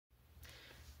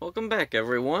Welcome back,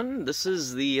 everyone. This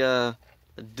is the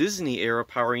Disney-era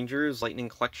Power Rangers Lightning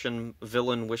Collection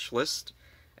villain wish list,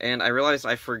 and I realized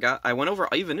I went over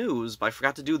Ivan Ooze, but I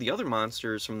forgot to do the other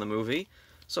monsters from the movie.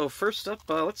 So first up,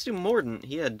 let's do Mordant.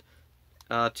 He had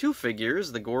two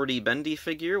figures, the Gordy Bendy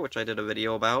figure, which I did a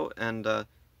video about, and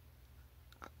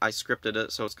I scripted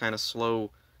it, so it's kind of slow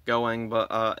going, but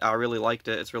I really liked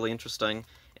it. It's really interesting.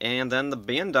 And then the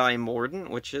Bandai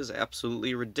Mordant, which is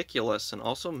absolutely ridiculous, and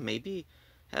also maybe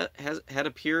had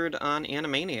appeared on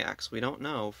Animaniacs. We don't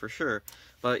know for sure.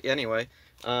 But anyway,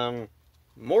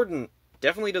 Mordant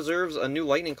definitely deserves a new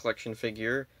Lightning Collection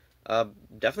figure.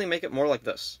 Definitely make it more like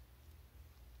this.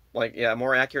 Like, yeah,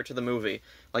 more accurate to the movie.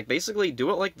 Like, basically do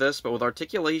it like this, but with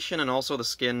articulation and also the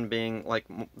skin being, like,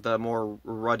 the more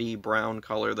ruddy brown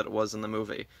color that it was in the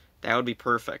movie. That would be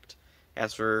perfect.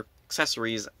 As for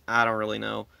accessories, I don't really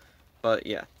know. But,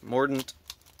 yeah, Mordant.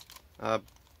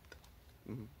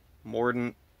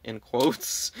 Mordant in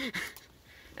quotes.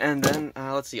 And then,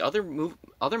 let's see, other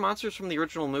monsters from the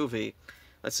original movie.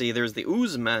 Let's see, there's the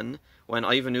Ooze Men, when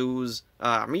Ivan Ooze,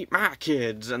 meet my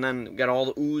kids, and then got all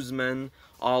the Ooze Men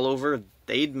all over.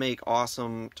 They'd make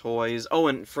awesome toys. Oh,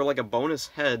 and for like a bonus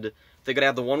head, they could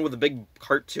have the one with the big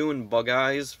cartoon bug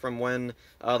eyes from when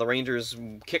the Rangers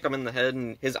kick him in the head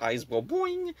and his eyes go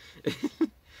boing.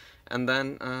 And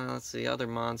then, let's see, other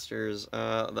monsters.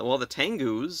 The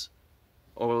Tengus.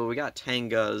 Oh, we got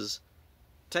Tangas.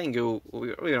 Tengu,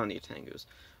 we don't need Tengus.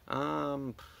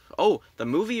 Oh, the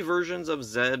movie versions of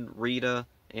Zed, Rita,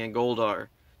 and Goldar.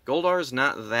 Goldar's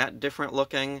not that different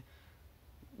looking,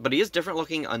 but he is different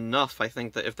looking enough, I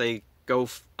think, that if they go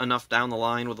enough down the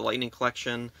line with the Lightning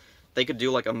Collection, they could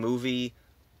do like a movie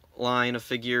line of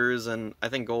figures, and I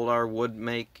think Goldar would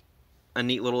make a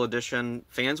neat little addition.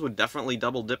 Fans would definitely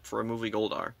double dip for a movie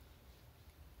Goldar.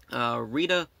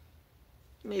 Rita,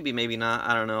 maybe, maybe not,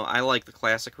 I don't know. I like the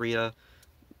classic Rita.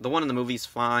 The one in the movie's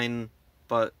fine,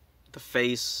 but the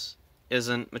face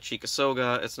isn't Machika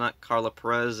Soga, it's not Carla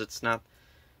Perez, it's not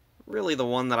really the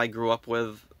one that I grew up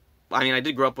with. I mean, I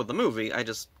did grow up with the movie, I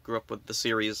just grew up with the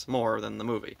series more than the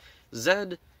movie.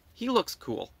 Zed, he looks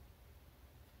cool.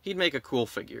 He'd make a cool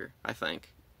figure, I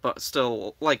think. But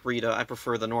still, like Rita, I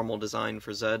prefer the normal design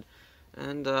for Zed.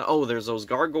 And, oh, there's those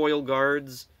gargoyle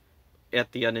guards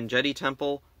at the Ninjetti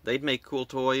Temple. They'd make cool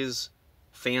toys.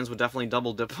 Fans would definitely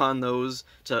double dip on those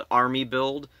to army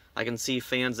build. I can see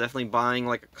fans definitely buying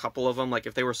like a couple of them, like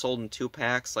if they were sold in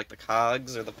 2-packs, like the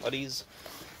Cogs or the Putties.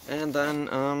 And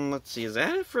then, let's see, is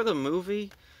that it for the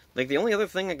movie? Like, the only other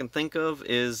thing I can think of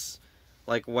is,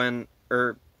 like,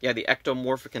 the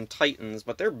Ectomorphican Titans,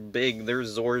 but they're big, they're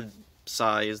Zord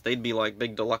size, they'd be like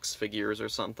big deluxe figures or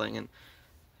something, and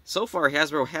so far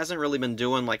Hasbro hasn't really been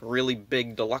doing, like, really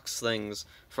big deluxe things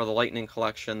for the Lightning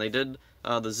Collection. They did,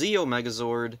 the Zeo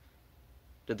Megazord.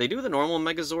 Did they do the normal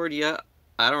Megazord yet?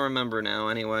 I don't remember now,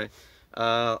 anyway.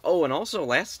 Oh, and also,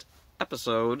 last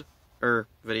episode, or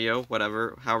video,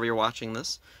 whatever, however you're watching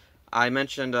this, I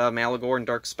mentioned Malagor and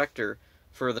Dark Spectre.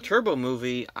 For the Turbo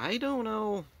movie, I don't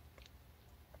know,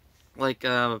 like,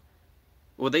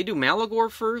 would they do Malagor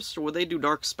first, or would they do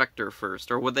Dark Spectre first?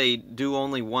 Or would they do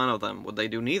only one of them? Would they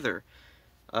do neither?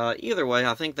 Either way,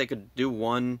 I think they could do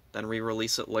one, then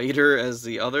re-release it later as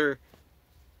the other,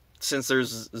 since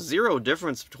there's zero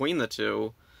difference between the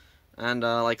two. And,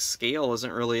 like, scale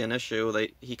isn't really an issue.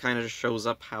 He kind of just shows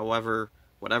up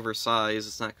whatever size.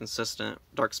 It's not consistent.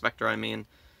 Dark Spectre, I mean.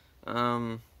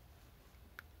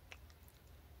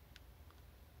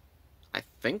 I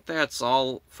think that's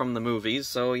all from the movies,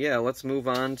 so yeah, let's move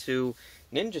on to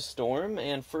Ninja Storm,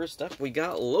 and first up we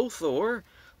got Lothor.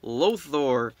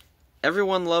 Lothor.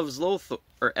 Everyone loves Lothor,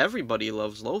 or everybody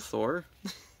loves Lothor.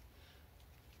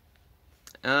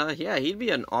 Yeah, he'd be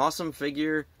an awesome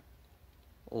figure.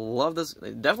 Love this.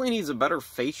 Definitely needs a better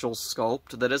facial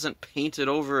sculpt that isn't painted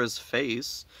over his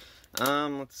face.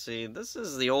 Let's see. This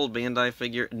is the old Bandai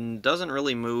figure. It doesn't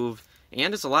really move,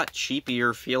 and it's a lot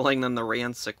cheapier feeling than the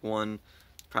Rancic one.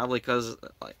 Probably because,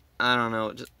 like, I don't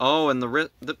know. Oh, and the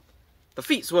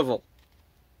feet swivel.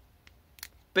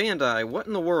 Bandai, what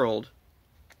in the world?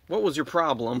 What was your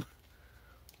problem?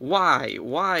 Why?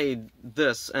 Why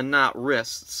this and not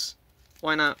wrists?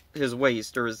 Why not his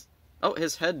waist or his... Oh,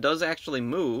 his head does actually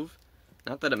move.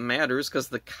 Not that it matters, because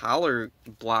the collar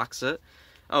blocks it.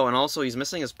 Oh, and also he's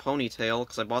missing his ponytail,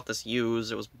 because I bought this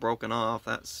used. It was broken off.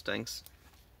 That stinks.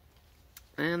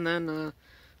 And then,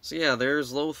 so yeah,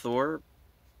 there's Lothor.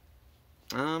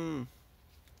 Can't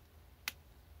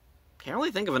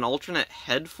really think of an alternate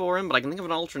head for him, but I can think of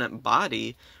an alternate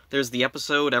body. There's the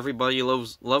episode Everybody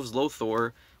Loves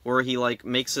Lothor, where he, like,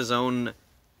 makes his own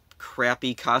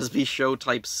crappy Cosby Show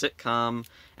type sitcom,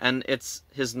 and it's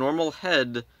his normal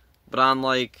head, but on,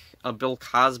 like, a Bill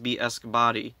Cosby-esque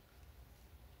body.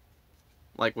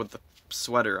 Like, with the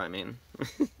sweater, I mean.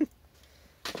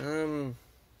 Can't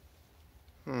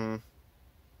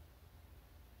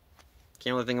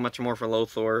really think of much more for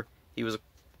Lothor. He was a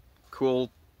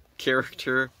cool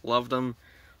character. Loved him.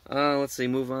 Let's see,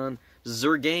 move on.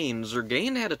 Zurgane.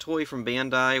 Zurgane had a toy from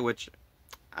Bandai, which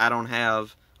I don't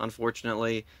have,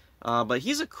 unfortunately. But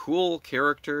he's a cool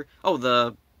character. Oh,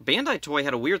 the Bandai toy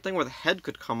had a weird thing where the head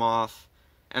could come off,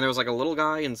 and there was like a little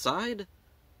guy inside.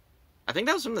 I think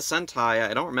that was from the Sentai.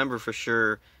 I don't remember for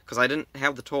sure, because I didn't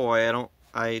have the toy.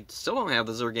 I still don't have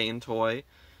the Zurgane toy.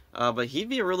 But he'd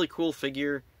be a really cool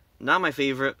figure. Not my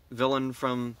favorite villain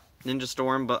from Ninja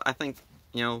Storm, but I think,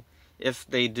 you know, if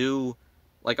they do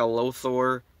like a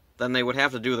Lothor, then they would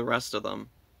have to do the rest of them.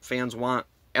 Fans want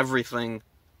everything.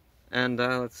 And,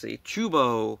 let's see,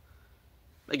 Chubo.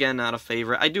 Again, not a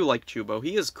favorite. I do like Chubo.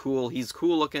 He is cool. He's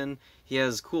cool looking. He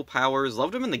has cool powers.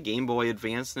 Loved him in the Game Boy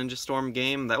Advance Ninja Storm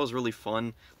game. That was really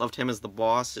fun. Loved him as the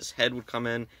boss. His head would come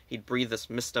in. He'd breathe this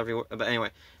mist everywhere. But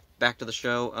anyway, back to the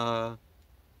show.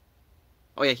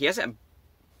 Oh yeah, he has that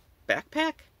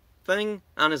backpack thing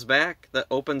on his back that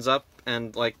opens up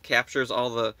and, like, captures all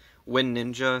the Win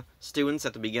Ninja students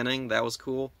at the beginning. That was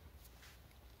cool.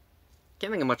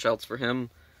 Can't think of much else for him.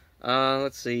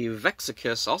 Let's see,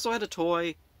 Vexicus also had a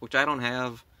toy, which I don't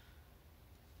have.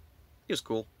 He was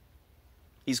cool.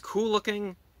 He's cool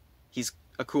looking. He's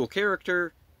a cool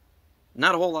character.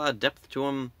 Not a whole lot of depth to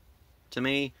him, to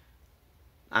me.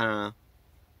 I don't know.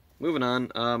 Moving on,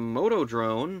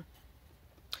 Motodrone.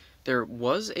 There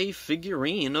was a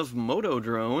figurine of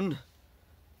Motodrone.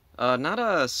 Not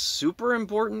a super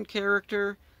important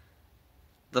character.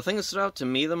 The thing that stood out to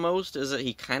me the most is that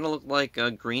he kind of looked like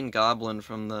a Green Goblin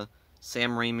from the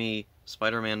Sam Raimi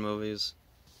Spider-Man movies.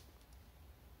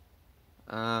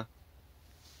 I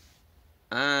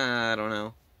don't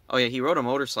know. Oh yeah, he rode a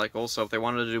motorcycle, so if they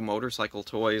wanted to do motorcycle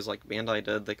toys like Bandai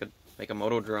did, they could make a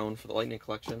Motodrone for the Lightning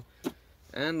Collection.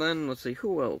 And then, let's see,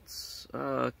 who else?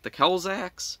 The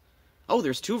Kelzax. Oh,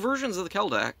 there's two versions of the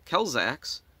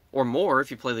Kelzax, or more if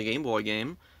you play the Game Boy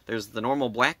game. There's the normal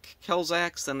black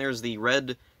Kelzax, then there's the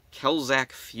red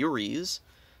Kelzac Furies,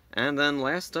 and then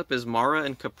last up is Mara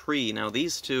and Capri. Now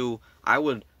these two, I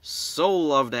would so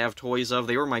love to have toys of.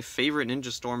 They were my favorite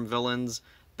Ninja Storm villains.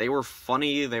 They were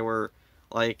funny, they were,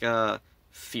 like,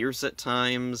 fierce at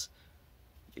times.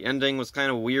 The ending was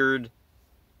kind of weird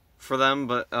for them,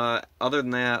 but other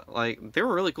than that, like, they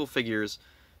were really cool figures.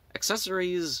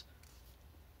 Accessories,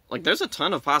 like, there's a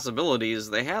ton of possibilities.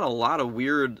 They had a lot of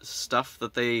weird stuff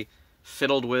that they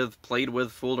fiddled with, played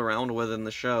with, fooled around with in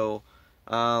the show.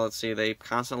 Let's see, they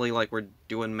constantly, like, were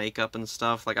doing makeup and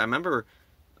stuff. Like, I remember,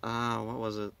 what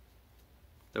was it?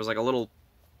 There was, like, a little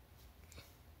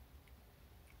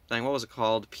thing, what was it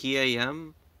called?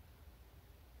 PAM?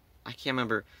 I can't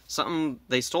remember. Something,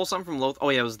 they stole something from Loth. Oh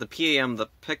yeah, it was the PAM, the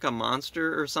Pick a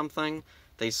Monster or something.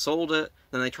 They sold it,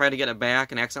 then they tried to get it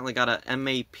back and accidentally got a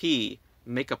MAP,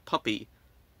 Make a Puppy,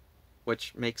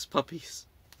 which makes puppies.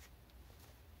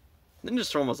 Ninja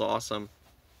Storm was awesome.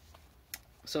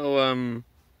 So,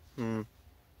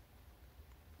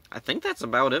 I think that's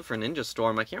about it for Ninja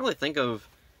Storm. I can't really think of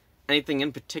anything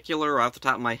in particular off the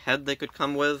top of my head they could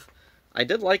come with. I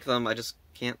did like them, I just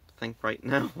can't think right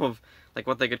now of, like,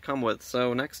 what they could come with.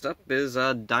 So, next up is,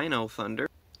 Dino Thunder.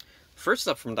 First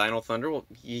up from Dino Thunder, well,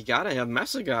 you gotta have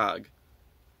Mesagog.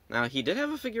 Now, he did have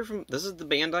a figure from... This is the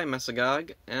Bandai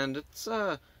Mesagog, and it's,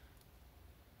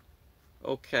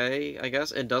 okay, I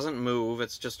guess. It doesn't move,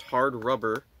 it's just hard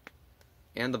rubber.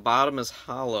 And the bottom is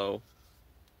hollow.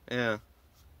 Yeah.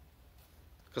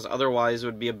 Because otherwise it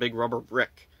would be a big rubber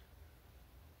brick.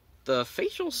 The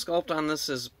facial sculpt on this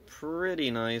is pretty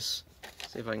nice.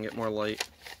 Let's see if I can get more light.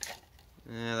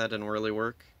 That didn't really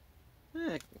work.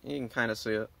 You can kind of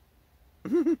see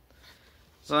it.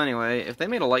 So anyway, if they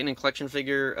made a Lightning Collection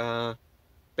figure,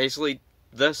 basically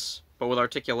this, but with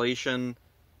articulation,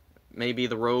 maybe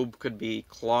the robe could be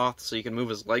cloth, so you can move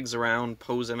his legs around,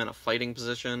 pose him in a fighting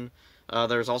position.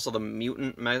 There's also the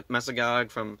mutant Mesagog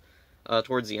from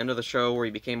towards the end of the show, where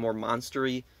he became more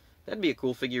monstery. That'd be a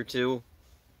cool figure, too.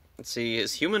 Let's see,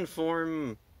 his human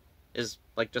form is,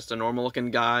 like, just a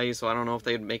normal-looking guy, so I don't know if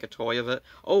they'd make a toy of it.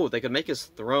 Oh, they could make his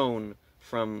throne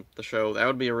from the show. That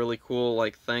would be a really cool,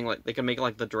 like, thing. Like, they could make,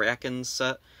 like, the Draken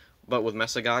set, but with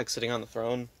Mesagog sitting on the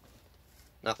throne.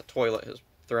 Not the toilet, his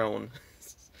throne.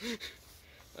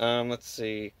 Let's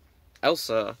see.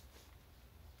 Elsa.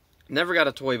 Never got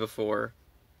a toy before.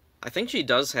 I think she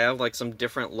does have, like, some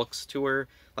different looks to her.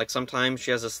 Like, sometimes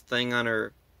she has this thing on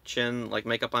her chin, like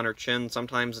makeup on her chin.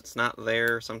 Sometimes it's not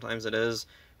there, sometimes it is.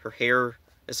 Her hair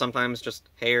is sometimes just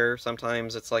hair,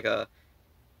 sometimes it's like a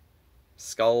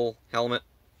skull helmet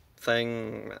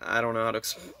thing. I don't know how to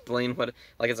explain what,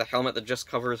 like it's a helmet that just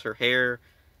covers her hair.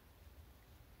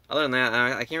 Other than that,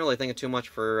 I can't really think of too much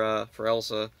for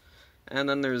Elsa. And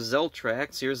then there's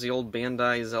Zeltrax. Here's the old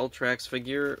Bandai Zeltrax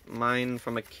figure. Mine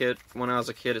from a kit when I was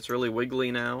a kid. It's really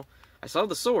wiggly now. I still have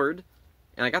the sword,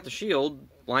 and I got the shield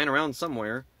lying around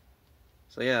somewhere.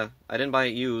 So yeah, I didn't buy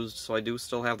it used, so I do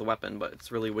still have the weapon, but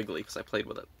it's really wiggly because I played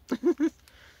with it.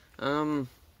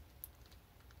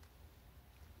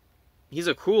 He's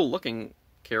a cool-looking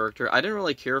character. I didn't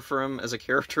really care for him as a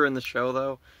character in the show,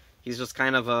 though. He's just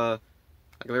kind of a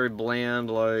very bland,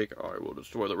 like, I will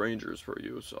destroy the Rangers for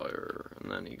you, sire.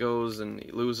 And then he goes and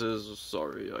he loses.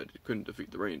 Sorry, I couldn't defeat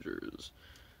the Rangers.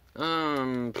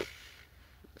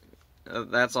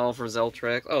 That's all for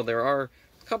Zeltrax. Oh, there are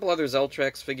a couple other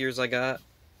Zeltrax figures I got.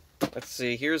 Let's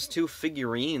see, here's 2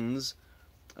 figurines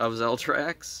of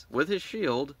Zeltrax with his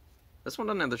shield. This one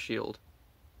doesn't have the shield.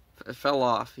 It fell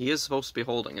off. He is supposed to be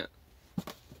holding it.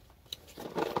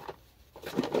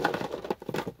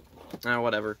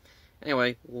 Whatever.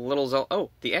 Anyway, little oh,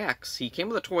 the axe. He came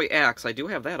with a toy axe. I do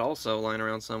have that also lying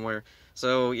around somewhere.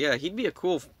 So, yeah, he'd be a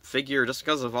cool figure just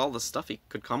because of all the stuff he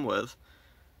could come with.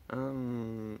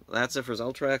 That's it for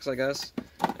Zeltrax, I guess.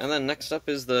 And then next up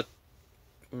is the...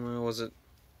 was it?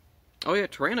 Oh, yeah,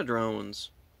 Pteranodrones.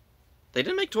 They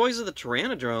didn't make toys of the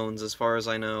Pteranodrones, as far as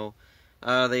I know.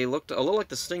 They looked a little like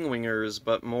the Stingwingers,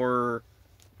 but more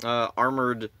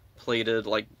armored-plated,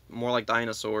 like more like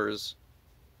dinosaurs.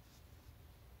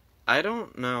 I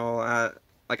don't know.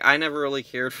 Like, I never really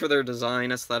cared for their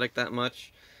design aesthetic that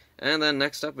much. And then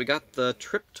next up, we got the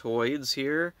Triptoids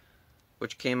here,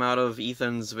 which came out of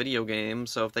Ethan's video game.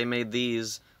 So if they made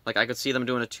these, like, I could see them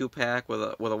doing a 2-pack with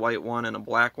a white one and a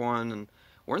black one. And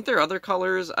weren't there other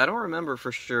colors? I don't remember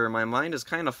for sure. My mind is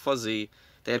kind of fuzzy.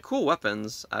 They had cool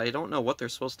weapons. I don't know what they're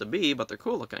supposed to be, but they're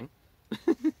cool looking.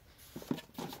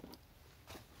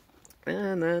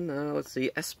 And then, let's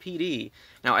see, SPD.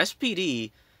 Now,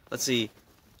 SPD... Let's see,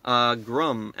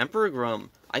 Grum, Emperor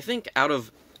Grum. I think out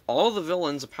of all the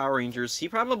villains of Power Rangers, he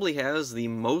probably has the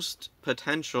most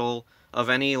potential of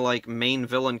any, like, main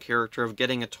villain character of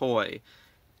getting a toy.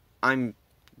 I'm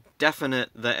definite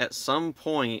that at some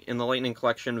point in the Lightning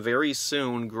Collection, very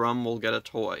soon, Grum will get a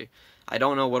toy. I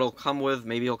don't know what he'll come with.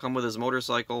 Maybe he'll come with his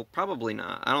motorcycle. Probably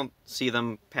not. I don't see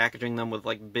them packaging them with,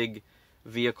 like, big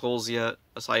vehicles yet,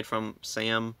 aside from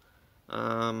Sam.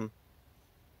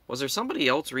 Was there somebody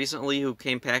else recently who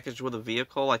came packaged with a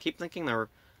vehicle? I keep thinking that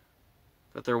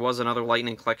there was another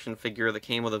Lightning Collection figure that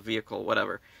came with a vehicle,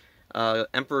 whatever.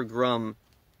 Emperor Grum,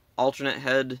 alternate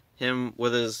head, him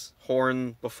with his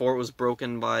horn before it was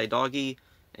broken by Doggy,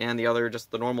 and the other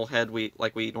just the normal head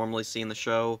like we normally see in the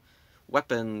show.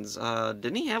 Weapons,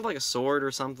 didn't he have like a sword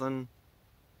or something?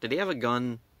 Did he have a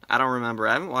gun? I don't remember.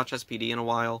 I haven't watched SPD in a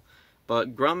while,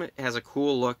 but Grum has a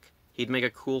cool look. He'd make a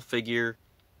cool figure.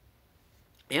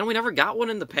 And we never got one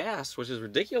in the past, which is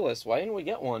ridiculous. Why didn't we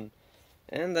get one?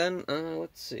 And then,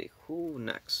 let's see. Who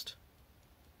next?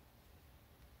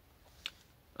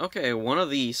 Okay, one of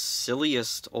the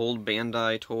silliest old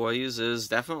Bandai toys is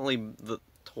definitely the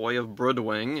toy of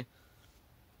Broodwing,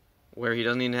 where he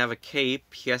doesn't even have a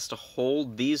cape. He has to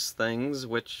hold these things,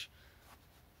 which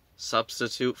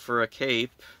substitute for a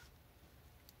cape.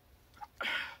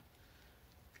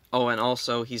 Oh, and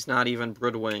also, he's not even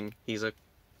Broodwing. He's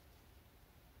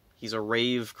a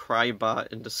Rave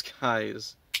Crybot in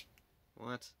disguise.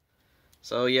 What?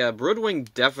 So yeah,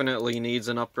 Broodwing definitely needs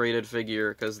an upgraded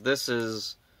figure, because this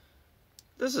is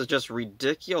just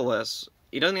ridiculous.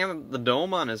 He doesn't have the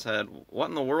dome on his head. What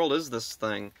in the world is this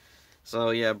thing?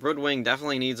 So yeah, Broodwing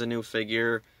definitely needs a new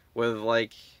figure with,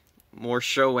 like, more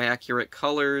show-accurate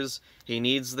colors. He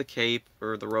needs the cape,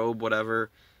 or the robe,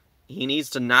 whatever. He needs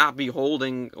to not be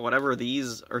holding whatever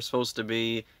these are supposed to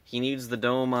be. He needs the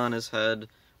dome on his head,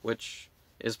 which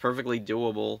is perfectly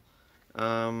doable.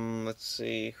 Let's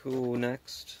see, who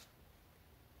next?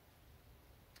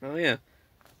 Oh yeah,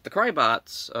 the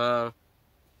Crybots,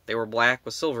 they were black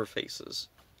with silver faces.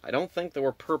 I don't think there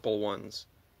were purple ones.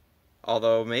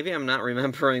 Although, maybe I'm not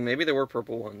remembering, maybe there were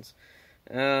purple ones.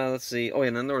 Let's see, oh yeah,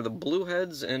 and then there were the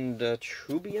Blueheads and,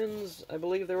 Trubians, I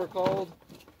believe they were called.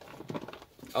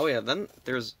 Oh yeah, then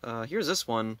there's, here's this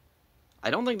one.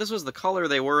 I don't think this was the color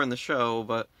they were in the show,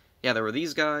 but yeah, there were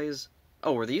these guys.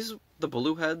 Oh, were these the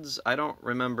Blueheads? I don't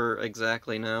remember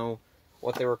exactly now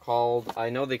what they were called. I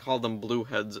know they called them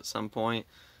Blueheads at some point.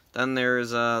 Then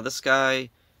there's, this guy.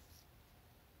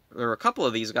 There were a couple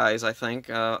of these guys, I think.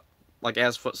 like,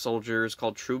 as foot soldiers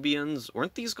called Trubians.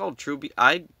 Weren't these called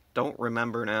I don't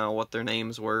remember now what their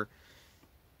names were.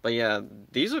 But yeah,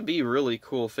 these would be really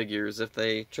cool figures if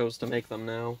they chose to make them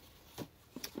now.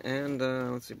 And,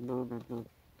 let's see.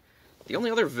 The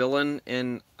only other villain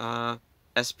in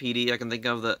SPD I can think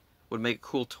of that would make a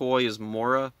cool toy is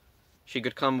Mora. She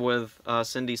could come with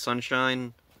Cindy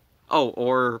Sunshine. Oh,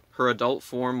 or her adult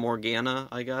form, Morgana,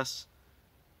 I guess.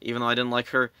 Even though I didn't like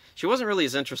her. She wasn't really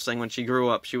as interesting when she grew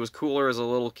up. She was cooler as a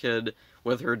little kid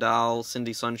with her doll,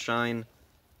 Cindy Sunshine.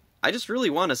 I just really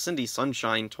want a Cindy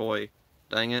Sunshine toy.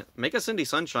 Dang it. Make a Cindy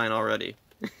Sunshine already.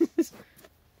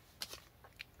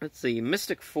 Let's see.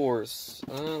 Mystic Force.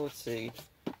 Let's see.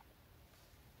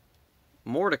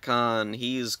 Mordecon.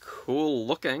 He's cool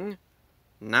looking.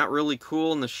 Not really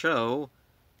cool in the show.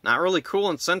 Not really cool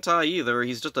in Sentai either.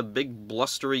 He's just a big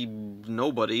blustery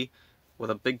nobody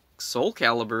with a big Soul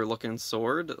Calibur looking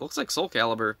sword. It looks like Soul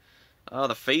Calibur.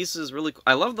 The face is really cool.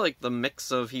 I love like the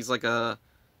mix of he's like a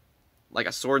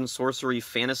sword and sorcery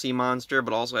fantasy monster,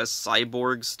 but also has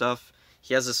cyborg stuff.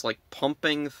 He has this like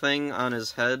pumping thing on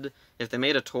his head. If they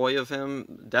made a toy of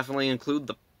him, definitely include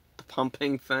the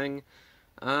pumping thing.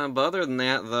 But other than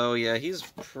that, though, yeah, he's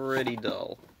pretty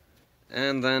dull.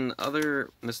 And then other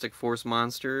Mystic Force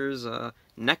monsters,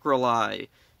 Necroli.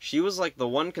 She was like the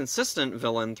one consistent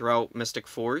villain throughout Mystic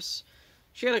Force.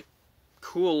 She had a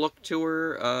cool look to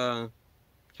her,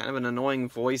 kind of an annoying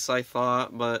voice, I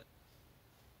thought, but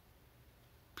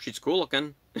she's cool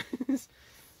looking.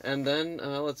 And then,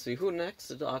 let's see, who next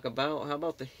to talk about? How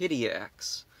about the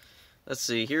Hideax? Let's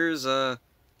see, here's the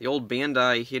old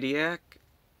Bandai Hideac.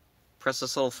 Press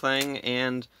this little thing,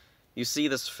 and you see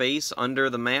this face under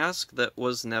the mask that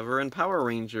was never in Power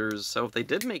Rangers. So if they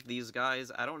did make these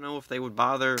guys, I don't know if they would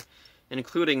bother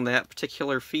including that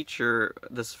particular feature,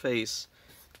 this face.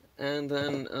 And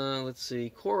then, let's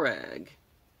see, Korag.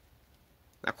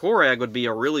 Now, Korag would be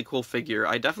a really cool figure.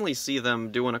 I definitely see them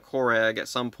doing a Korag at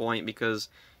some point because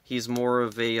he's more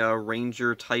of a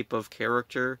ranger type of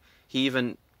character. He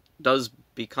even does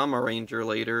become a ranger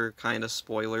later, kind of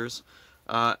spoilers.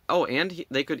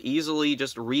 They could easily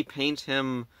just repaint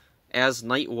him as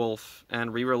Nightwolf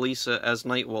and re-release it as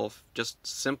Nightwolf. Just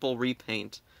simple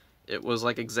repaint. It was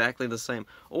like exactly the same.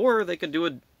 Or they could do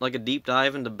a deep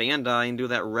dive into Bandai and do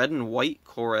that red and white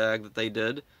Korag that they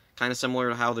did. Kind of similar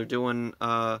to how they're doing,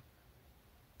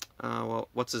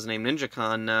 what's his name?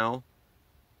 NinjaCon now.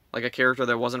 Like a character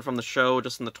that wasn't from the show,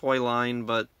 just in the toy line,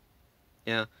 but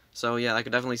yeah. So yeah, I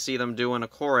could definitely see them doing a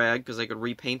Korag, because they could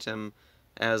repaint him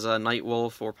as a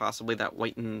Nightwolf, or possibly that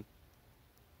white and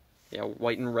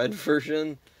red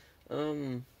version.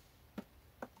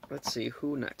 Let's see,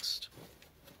 who next?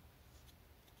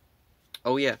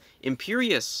 Oh yeah,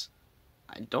 Imperius.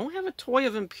 I don't have a toy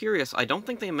of Imperius. I don't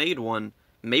think they made one.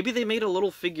 Maybe they made a little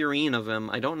figurine of him.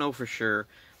 I don't know for sure.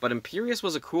 But Imperius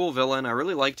was a cool villain. I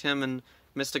really liked him in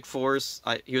Mystic Force.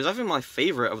 He was definitely my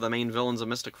favorite of the main villains of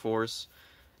Mystic Force.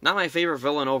 Not my favorite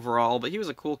villain overall, but he was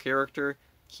a cool character.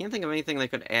 Can't think of anything they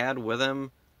could add with him,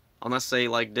 unless they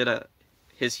did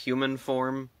his human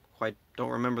form. Quite don't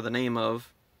remember the name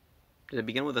of. Did it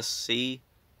begin with a C?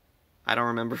 I don't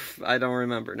remember. I don't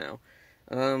remember now.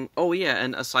 Oh yeah,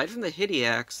 and aside from the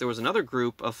Hideax, there was another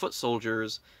group of foot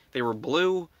soldiers. They were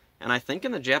blue, and I think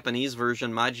in the Japanese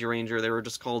version, Maji Ranger, they were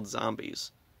just called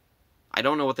zombies. I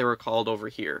don't know what they were called over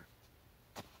here.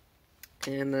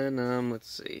 And then,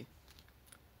 let's see.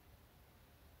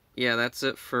 Yeah, that's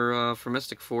it for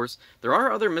Mystic Force. There are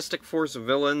other Mystic Force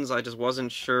villains, I just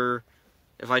wasn't sure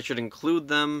if I should include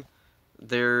them.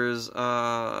 There's,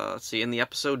 let's see, in the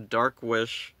episode Dark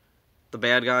Wish, the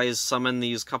bad guys summon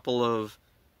these couple of,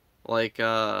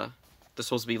 they're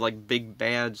supposed to be, big,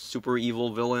 bad, super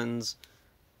evil villains.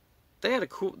 They had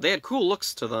cool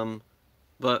looks to them,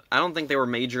 but I don't think they were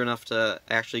major enough to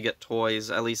actually get toys,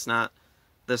 at least not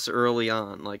this early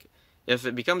on. If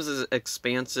it becomes as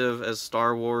expansive as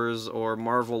Star Wars or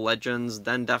Marvel Legends,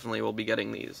 then definitely we'll be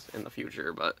getting these in the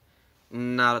future, but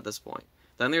not at this point.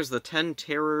 Then there's the 10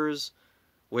 Terrors,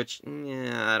 which,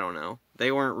 I don't know.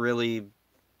 They weren't really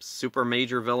super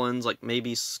major villains,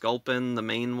 maybe Sculpin, the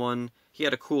main one. He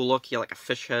had a cool look. He had a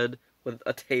fish head with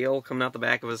a tail coming out the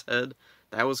back of his head.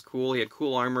 That was cool. He had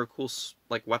cool armor, cool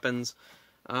weapons.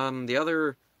 The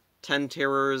other 10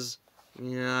 Terrors,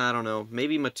 I don't know.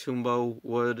 Maybe Matumbo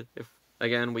would, if,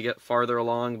 again, we get farther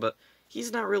along, but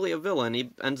he's not really a villain. He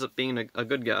ends up being a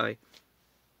good guy.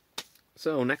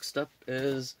 So, next up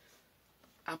is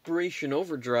Operation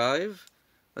Overdrive.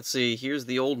 Let's see, here's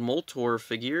the old Moltor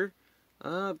figure.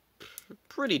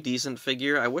 Pretty decent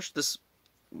figure. I wish this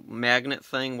magnet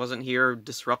thing wasn't here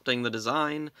disrupting the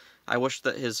design. I wish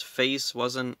that his face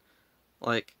wasn't,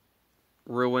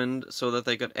 ruined so that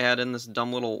they could add in this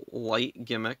dumb little light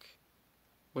gimmick,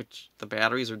 which the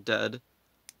batteries are dead.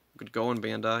 Good going,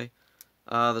 Bandai.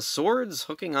 The swords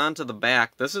hooking onto the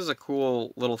back, this is a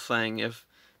cool little thing. If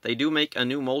they do make a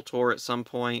new Moltor at some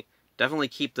point, definitely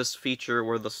keep this feature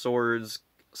where the swords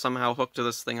somehow hook to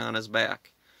this thing on his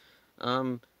back.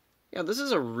 Yeah, this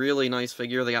is a really nice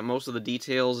figure. They got most of the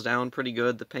details down pretty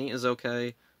good. The paint is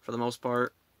okay for the most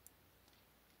part.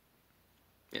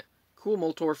 Yeah, cool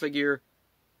Moltor figure.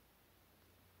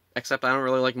 Except I don't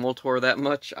really like Moltor that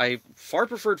much. I far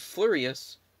preferred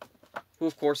Furious, who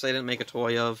of course they didn't make a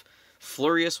toy of.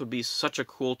 Furious would be such a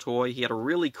cool toy. He had a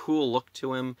really cool look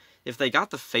to him. If they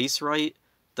got the face right,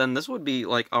 then this would be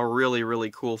like a really,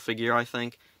 really cool figure, I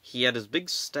think. He had his big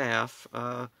staff.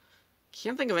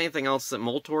 Can't think of anything else that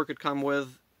Moltor could come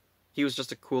with. He was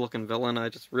just a cool-looking villain. I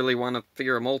just really want to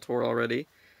figure a Moltor already.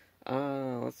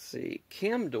 Let's see.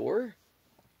 Camdor.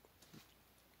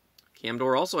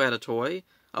 Camdor also had a toy.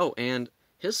 Oh, and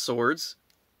his swords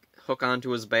hook onto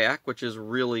his back, which is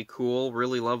really cool.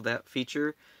 Really love that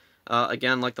feature.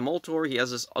 Again, like the Moltor, he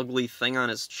has this ugly thing on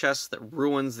his chest that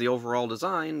ruins the overall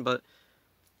design, but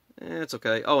it's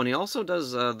okay. Oh, and he also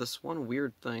does this one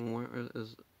weird thing. Where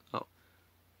is... Oh.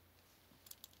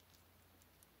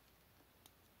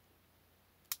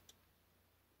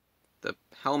 The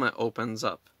helmet opens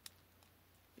up,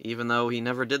 even though he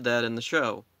never did that in the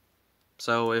show.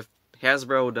 So if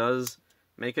Hasbro does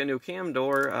make a new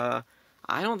Camdor,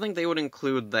 I don't think they would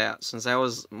include that, since that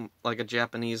was like a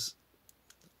Japanese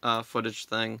footage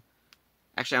thing.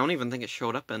 Actually, I don't even think it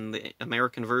showed up in the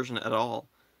American version at all.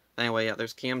 Anyway, yeah,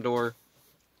 there's Camdor.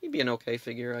 He'd be an okay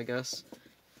figure, I guess.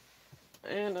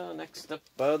 And next up,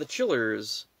 the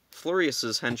Chillers.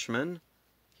 Furious's henchmen.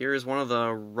 Here's one of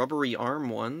the rubbery arm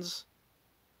ones.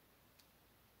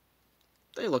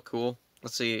 They look cool.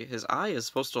 Let's see, his eye is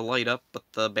supposed to light up, but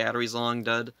the battery's long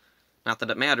dead. Not that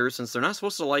it matters, since they're not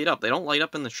supposed to light up. They don't light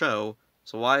up in the show,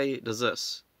 so why does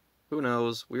this? Who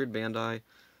knows? Weird Bandai.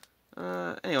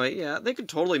 Anyway, yeah, they could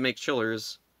totally make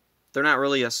Chillers. They're not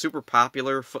really a super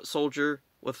popular foot soldier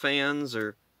with fans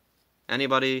or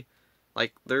anybody.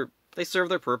 Like, they serve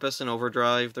their purpose in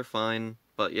Overdrive, they're fine.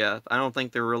 But yeah, I don't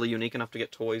think they're really unique enough to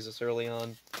get toys this early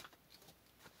on.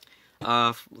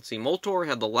 Let's see, Moltor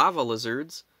had the lava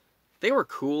lizards. They were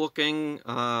cool looking,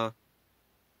 like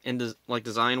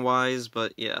design-wise,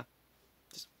 but yeah.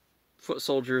 Just foot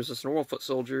soldiers, just normal foot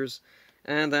soldiers.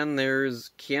 And then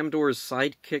there's Camdor's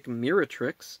sidekick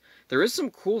Miratrix. There is some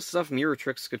cool stuff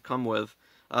Miratrix could come with.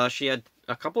 She had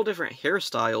a couple different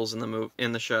hairstyles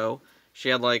in the show. She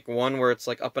had like one where it's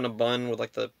like up in a bun with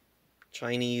like the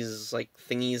Chinese like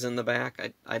thingies in the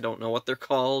back. I don't know what they're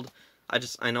called.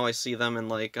 I know I see them in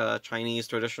like Chinese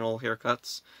traditional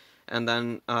haircuts. And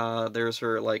then there's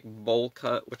her like bowl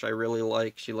cut, which I really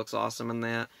like. She looks awesome in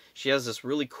that. She has this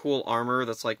really cool armor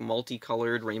that's like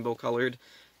multicolored, rainbow colored.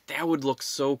 That would look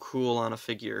so cool on a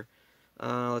figure.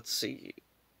 Let's see.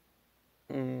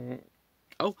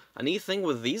 Oh, a neat thing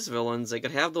with these villains, they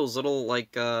could have those little,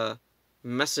 like,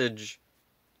 message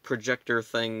projector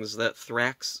things that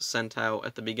Thrax sent out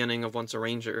at the beginning of Once a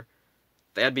Ranger.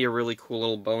 That'd be a really cool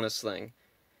little bonus thing.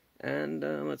 And,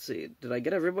 let's see, did I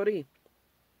get everybody?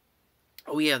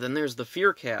 Oh yeah, then there's the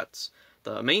Fear Cats.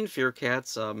 The main Fear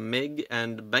Cats, Mig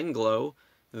and Benglo.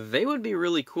 They would be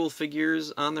really cool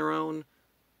figures on their own,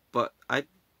 but I'd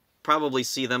probably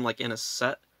see them, like, in a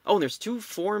set. Oh, and there's two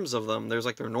forms of them. There's,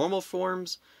 like, their normal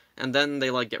forms, and then they,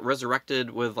 like, get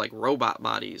resurrected with, like, robot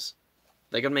bodies.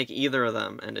 They could make either of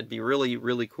them, and it'd be really,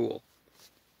 really cool.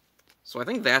 So I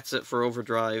think that's it for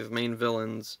Overdrive, main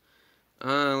villains.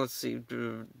 Let's see,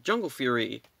 Jungle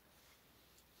Fury.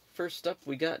 First up,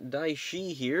 we got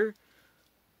Daishi here.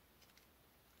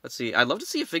 Let's see, I'd love to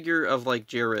see a figure of, like,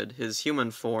 Jared, his human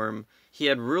form. He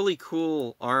had really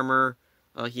cool armor.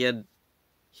 He had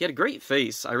a great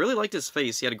face. I really liked his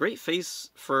face. He had a great face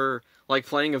for, like,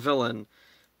 playing a villain.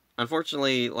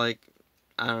 Unfortunately, like,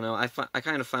 I don't know, I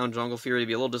kind of found Jungle Fury to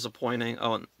be a little disappointing.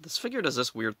 Oh, and this figure does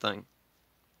this weird thing.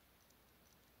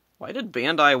 Why did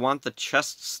Bandai want the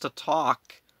chests to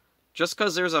talk? Just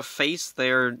because there's a face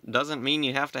there doesn't mean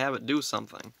you have to have it do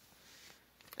something.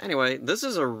 Anyway, this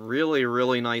is a really,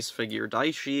 really nice figure.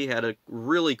 Daishi had a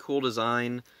really cool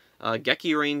design.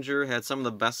 Geki Ranger had some of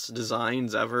the best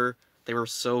designs ever. They were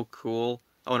so cool.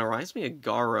 Oh, and it reminds me of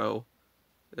Garo.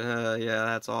 Yeah,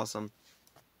 that's awesome.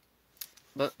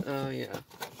 But, yeah.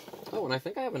 Oh, and I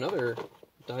think I have another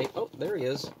oh, there he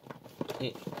is.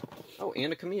 Oh,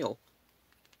 and a Camille.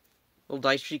 Little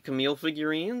Daishi Camille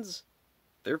figurines.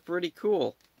 They're pretty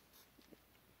cool.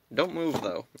 Don't move,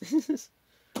 though.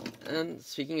 And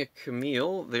speaking of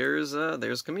Camille, there's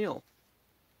Camille.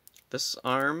 This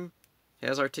arm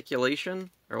has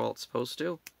articulation, or well, it's supposed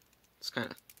to. It's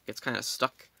kind of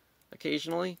stuck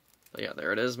occasionally. But yeah,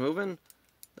 there it is moving.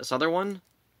 This other one,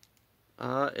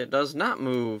 it does not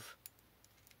move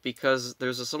because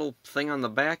there's this little thing on the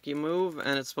back you move,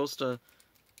 and it's supposed to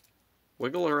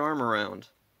wiggle her arm around.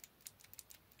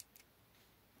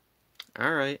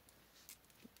 Alright.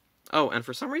 Oh, and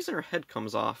for some reason her head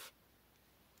comes off.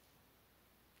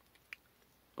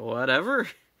 Whatever.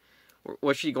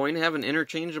 Was she going to have an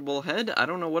interchangeable head? I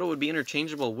don't know what it would be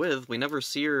interchangeable with. We never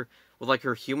see her with, like,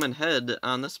 her human head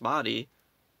on this body.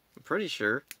 I'm pretty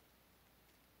sure.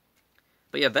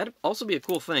 But yeah, that'd also be a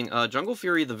cool thing. Jungle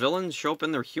Fury, the villains show up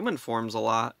in their human forms a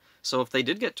lot. So if they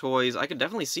did get toys, I could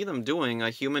definitely see them doing a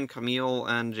human Camille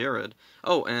and Jared.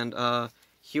 Oh, and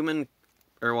human,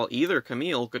 or well, either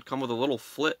Camille could come with a little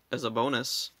flit as a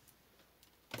bonus.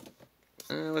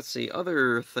 Let's see,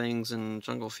 other things in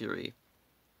Jungle Fury.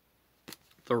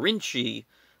 The Rinchi,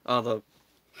 the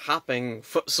hopping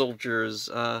foot soldiers,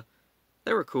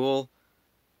 they were cool.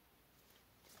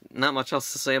 Not much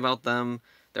else to say about them.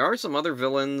 There are some other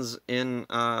villains in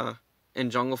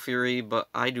Jungle Fury, but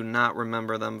I do not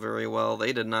remember them very well.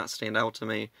 They did not stand out to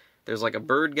me. There's like a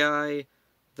bird guy,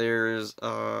 there's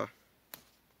a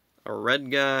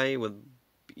red guy with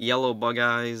yellow bug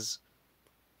eyes,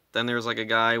 then there's like a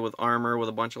guy with armor with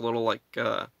a bunch of little like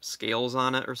scales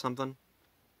on it or something.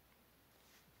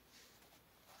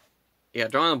 Yeah,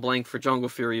 drawing a blank for Jungle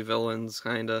Fury villains,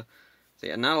 kinda. So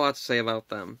yeah, not a lot to say about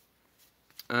them.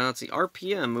 Let's see,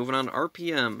 RPM, moving on to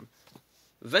RPM.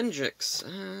 Venjix.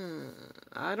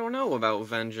 I don't know about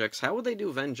Venjix. How would they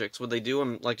do Venjix? Would they do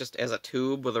him, like, just as a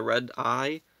tube with a red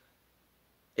eye?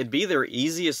 It'd be their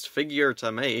easiest figure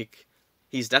to make.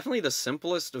 He's definitely the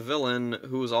simplest villain,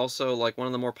 who's also, like, one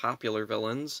of the more popular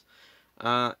villains.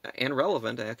 And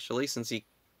relevant, actually, since he,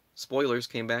 spoilers,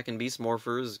 came back in Beast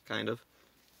Morphers, kind of.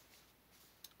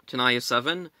 Tenaya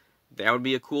 7, that would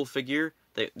be a cool figure.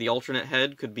 The alternate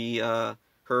head could be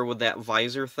her with that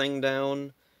visor thing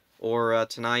down, or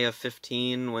Tenaya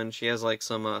 15 when she has like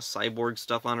some cyborg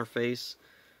stuff on her face.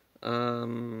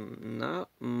 Not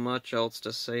much else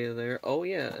to say there. Oh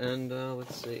yeah, and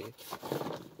let's see.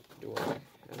 Do I have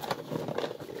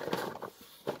here?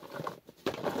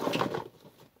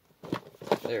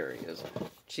 There he is.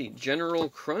 Gee, General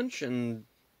Crunch and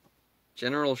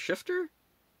General Shifter?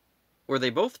 Were they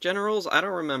both generals? I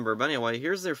don't remember. But anyway,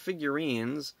 here's their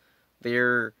figurines.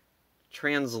 They're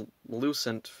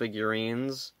translucent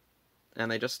figurines. And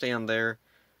they just stand there.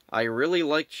 I really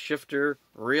liked Shifter.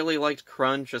 Really liked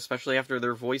Crunch, especially after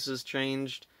their voices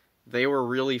changed. They were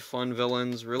really fun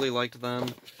villains. Really liked them.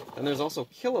 And there's also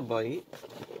Kilobyte.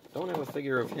 Don't have a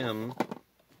figure of him.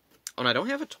 Oh, and I don't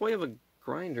have a toy of a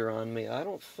grinder on me. I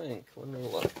don't think. Let me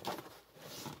look.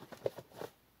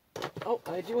 Oh,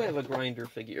 I do have a grinder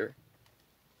figure.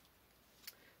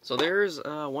 So there's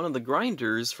one of the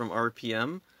grinders from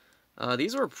RPM.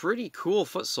 These were pretty cool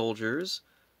foot soldiers.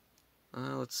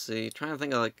 Let's see, trying to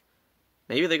think of like,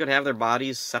 maybe they could have their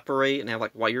bodies separate and have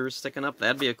like wires sticking up.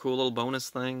 That'd be a cool little bonus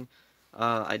thing.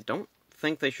 I don't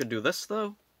think they should do this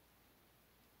though,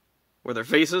 where their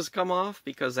faces come off,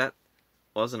 because that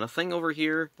wasn't a thing over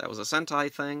here. That was a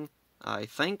Sentai thing, I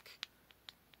think.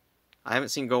 I haven't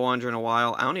seen Go Under in a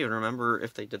while. I don't even remember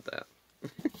if they did that.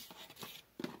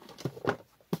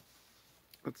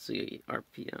 Let's see,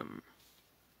 RPM.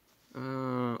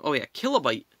 Oh yeah,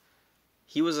 Kilobyte.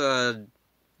 He was a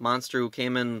monster who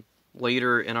came in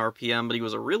later in RPM, but he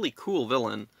was a really cool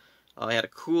villain. He had a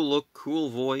cool look, cool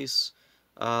voice.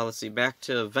 Let's see, back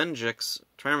to Venjix.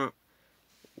 Trying to remember,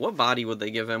 what body would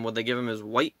they give him? Would they give him his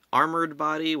white armored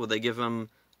body? Would they give him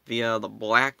the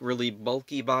black, really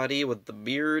bulky body with the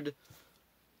beard?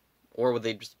 Or would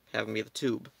they just have him be the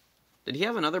tube? Did he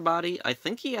have another body? I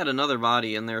think he had another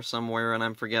body in there somewhere, and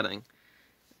I'm forgetting.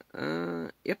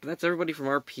 Yep, that's everybody from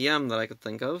RPM that I could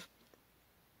think of.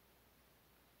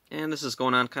 And this is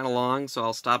going on kind of long, so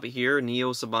I'll stop it here.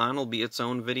 Neo Saban will be its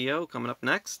own video coming up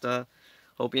next.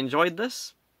 Hope you enjoyed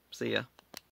this. See ya.